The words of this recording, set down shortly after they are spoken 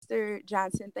Pastor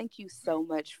Johnson, thank you so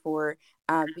much for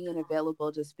being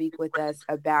available to speak with us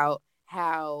about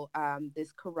how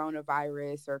this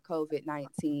coronavirus or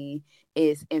COVID-19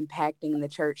 is impacting the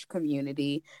church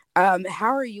community.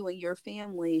 How are you and your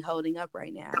family holding up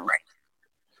right now?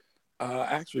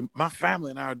 Actually, my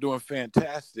family and I are doing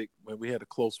fantastic. When we had a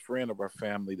close friend of our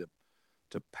family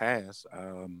to pass,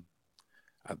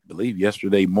 I believe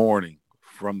yesterday morning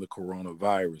from the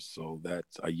coronavirus. So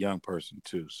that's a young person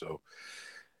too. So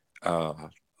uh,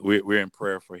 we're in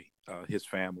prayer for his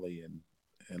family,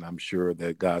 and I'm sure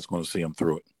that God's going to see him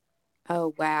through it.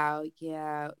 Oh wow,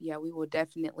 yeah, yeah. We will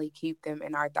definitely keep them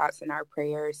in our thoughts and our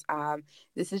prayers.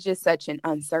 This is just such an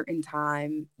uncertain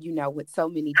time, with so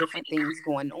many different things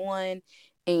going on,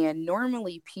 and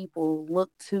normally people look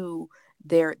to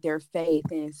their faith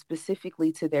and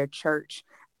specifically to their church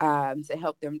to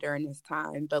help them during this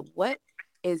time. But what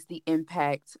is the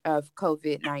impact of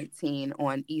COVID-19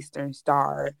 on Eastern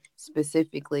Star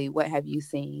specifically? What have you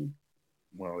seen?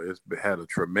 Well, it's had a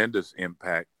tremendous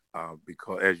impact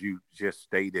because, as you just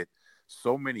stated,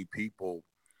 so many people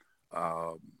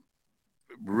um,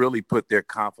 really put their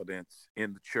confidence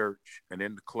in the church and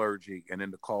in the clergy and in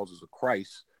the causes of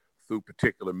Christ through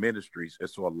particular ministries. And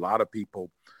so a lot of people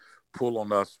pull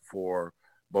on us for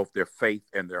both their faith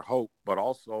and their hope, but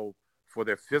also for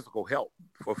their physical help,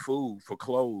 for food, for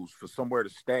clothes, for somewhere to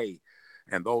stay,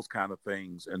 and those kind of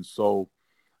things. And so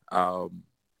um,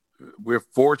 we're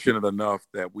fortunate enough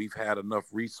that we've had enough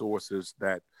resources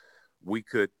that we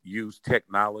could use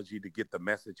technology to get the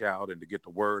message out and to get the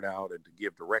word out and to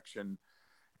give direction,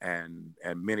 and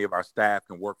many of our staff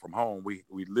can work from home. We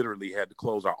literally had to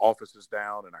close our offices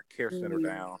down and our care center Mm,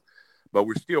 down, but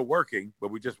we're still working,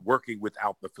 but we're just working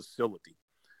without the facility,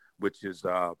 which is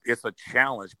it's a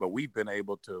challenge, but we've been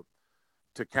able to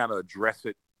kind of address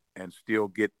it and still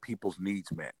get people's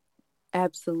needs met.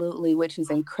 absolutely, which is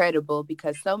incredible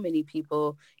because so many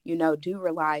people, do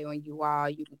rely on you all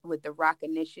with the Rock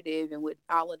Initiative and with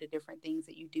all of the different things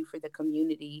that you do for the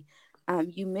community.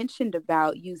 You mentioned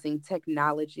about using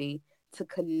technology to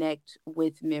connect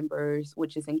with members,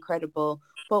 which is incredible.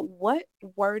 But what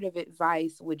word of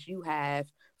advice would you have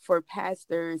for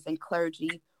pastors and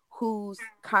clergy whose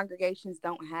congregations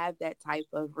don't have that type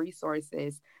of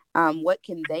resources? What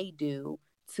can they do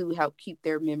to help keep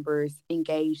their members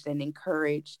engaged and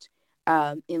encouraged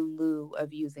in lieu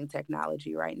of using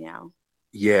technology right now?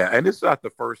 Yeah, and it's not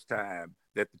the first time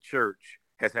that the church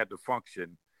has had to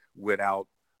function without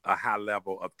a high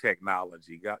level of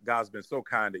technology. God's been so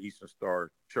kind to Eastern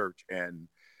Star Church and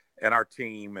our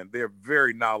team, and they're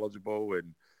very knowledgeable,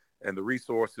 and the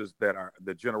resources that are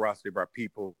the generosity of our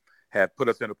people have put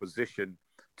us in a position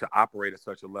to operate at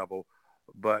such a level.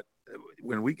 But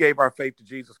when we gave our faith to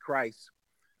Jesus Christ,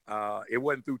 it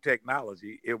wasn't through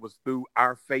technology. It was through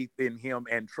our faith in him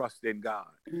and trust in God.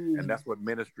 And Mm, that's what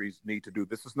ministries need to do.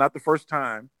 This is not the first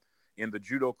time in the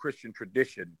Judeo-Christian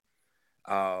tradition,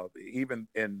 even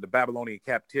in the Babylonian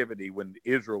captivity, when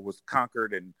Israel was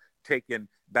conquered and taken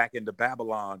back into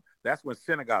Babylon. That's when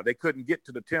synagogue, they couldn't get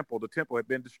to the temple. The temple had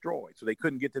been destroyed. So they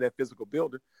couldn't get to that physical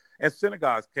building. And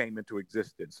synagogues came into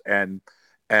existence. And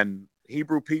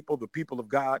Hebrew people, the people of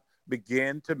God,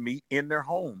 began to meet in their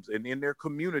homes and in their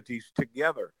communities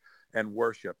together and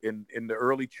worship. In the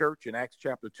early church in Acts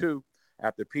chapter 2,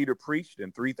 after Peter preached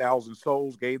and 3,000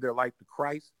 souls gave their life to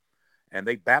Christ, and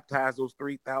they baptized those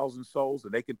 3,000 souls,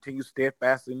 and they continue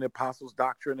steadfast in the apostles'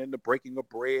 doctrine and the breaking of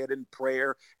bread and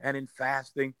prayer and in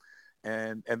fasting.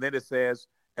 And then it says,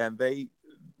 and they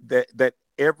that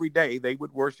every day they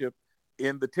would worship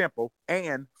in the temple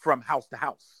and from house to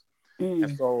house. And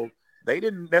mm. so they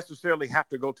didn't necessarily have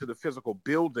to go to the physical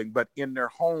building, but in their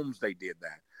homes they did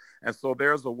that. And so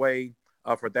there's a way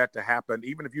for that to happen.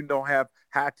 Even if you don't have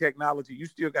high technology, you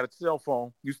still got a cell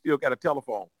phone, you still got a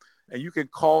telephone, and you can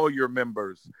call your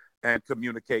members and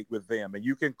communicate with them. And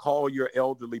you can call your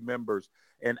elderly members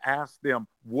and ask them,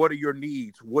 what are your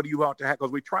needs? What do you want to have?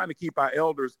 Because we're trying to keep our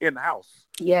elders in the house,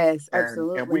 Yes, and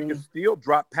we can absolutely. still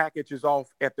drop packages off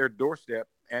at their doorstep.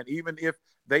 And even if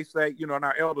they say, and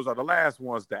our elders are the last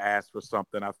ones to ask for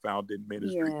something, I found in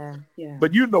ministry, Yeah, yeah.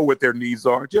 but you know what their needs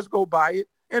are. Just go buy it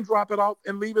and drop it off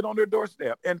and leave it on their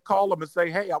doorstep and call them and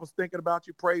say, hey, I was thinking about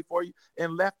you, prayed for you,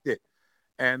 and left it.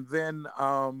 And then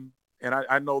and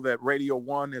I know that Radio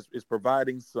One is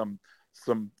providing some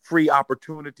free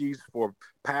opportunities for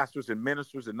pastors and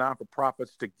ministers and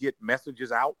non-for-profits to get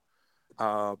messages out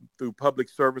through public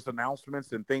service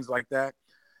announcements and things like that.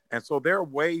 And so there are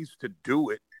ways to do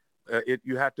it.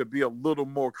 You have to be a little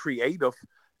more creative,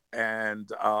 and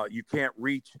you can't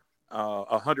reach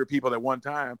 100 people at one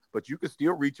time, but you can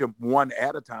still reach them one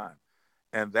at a time,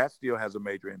 and that still has a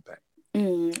major impact.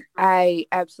 I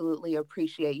absolutely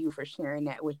appreciate you for sharing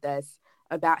that with us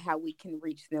about how we can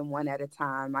reach them one at a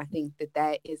time. I think that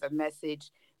that is a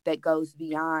message that goes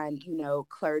beyond,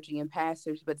 clergy and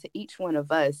pastors, but to each one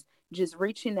of us, just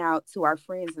reaching out to our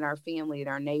friends and our family and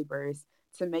our neighbors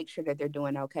to make sure that they're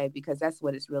doing okay, because that's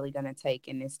what it's really going to take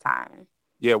in this time.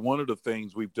 Yeah, one of the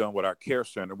things we've done with our care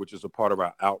center, which is a part of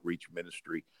our outreach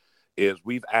ministry, is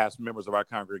we've asked members of our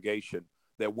congregation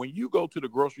that when you go to the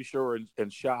grocery store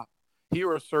and shop,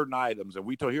 here are certain items, and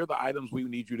we told here are the items we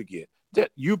need you to get.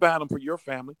 That you buy them for your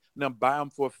family, now buy them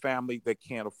for a family that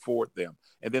can't afford them,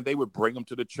 and then they would bring them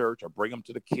to the church or bring them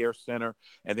to the care center,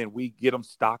 and then we get them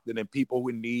stocked, and then people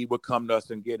who need would come to us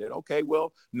and get it. Okay,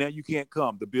 well now you can't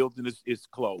come; the building is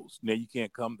closed. Now you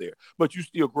can't come there, but you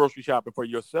still grocery shopping for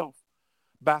yourself.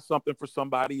 Buy something for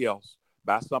somebody else.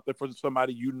 Buy something for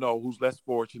somebody you know who's less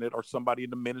fortunate, or somebody in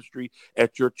the ministry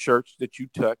at your church that you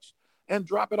touch, and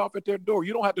drop it off at their door.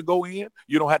 You don't have to go in.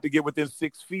 You don't have to get within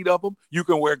 6 feet of them. You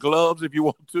can wear gloves if you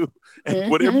want to, and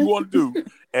whatever you Hmm. want to do,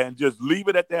 and just leave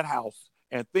it at that house.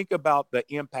 And think about the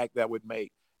impact that would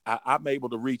make. I'm able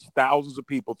to reach thousands of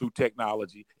people through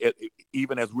technology,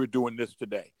 even as we're doing this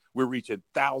today. We're reaching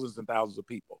thousands and thousands of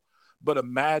people. But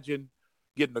imagine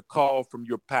getting a call from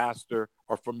your pastor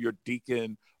or from your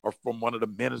deacon or from one of the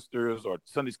ministers or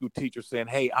Sunday school teachers saying,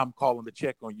 "Hey, I'm calling to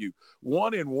check on you."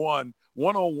 One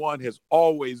on one has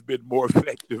always been more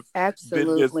effective than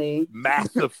this Absolutely.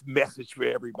 massive message for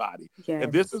everybody.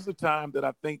 And this Yes. is the time that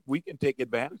I think we can take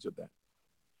advantage of that.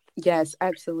 Yes,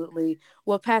 absolutely.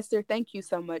 Well, Pastor, thank you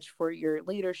so much for your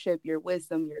leadership, your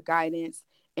wisdom, your guidance,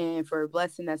 and for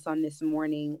blessing us on this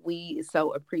morning. We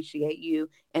so appreciate you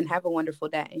and have a wonderful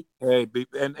day. Hey,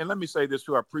 and let me say this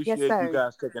too. I Yes, appreciate you sir.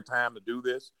 guys taking time to do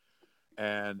this.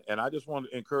 And I just want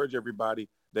to encourage everybody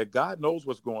that God knows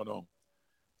what's going on.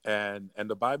 And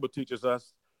the Bible teaches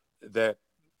us that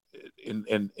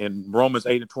in Romans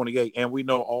 8:28, and we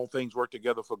know all things work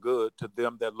together for good to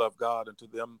them that love God and to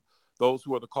them those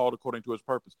who are the called according to his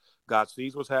purpose. God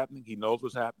sees what's happening, he knows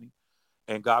what's happening,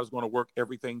 and God is going to work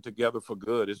everything together for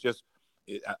good. It's just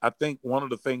I think one of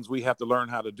the things we have to learn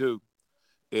how to do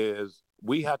is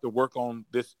we have to work on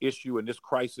this issue and this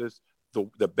crisis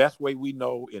the best way we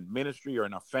know in ministry or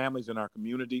in our families, in our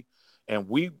community. And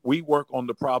we work on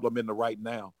the problem in the right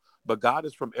now. But God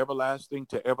is from everlasting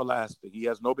to everlasting. He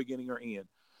has no beginning or end.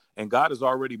 And God has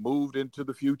already moved into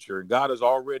the future. And God has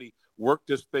already worked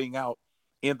this thing out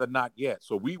in the not yet.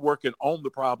 So we working on the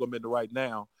problem in the right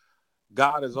now.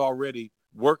 God is already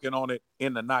working on it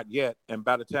in the not yet. And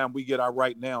by the time we get our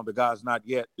right now, the God's not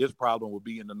yet, this problem will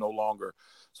be in the no longer.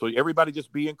 So everybody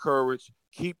just be encouraged.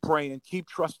 Keep praying. Keep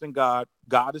trusting God.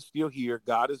 God is still here.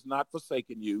 God is not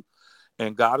forsaking you.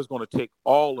 And God is going to take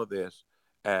all of this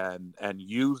and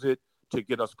use it to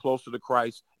get us closer to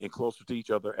Christ and closer to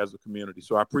each other as a community.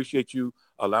 So I appreciate you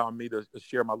allowing me to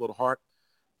share my little heart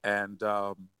and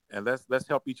let's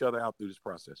help each other out through this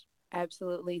process.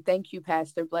 Absolutely. Thank you,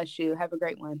 Pastor. Bless you. Have a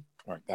great one. All right.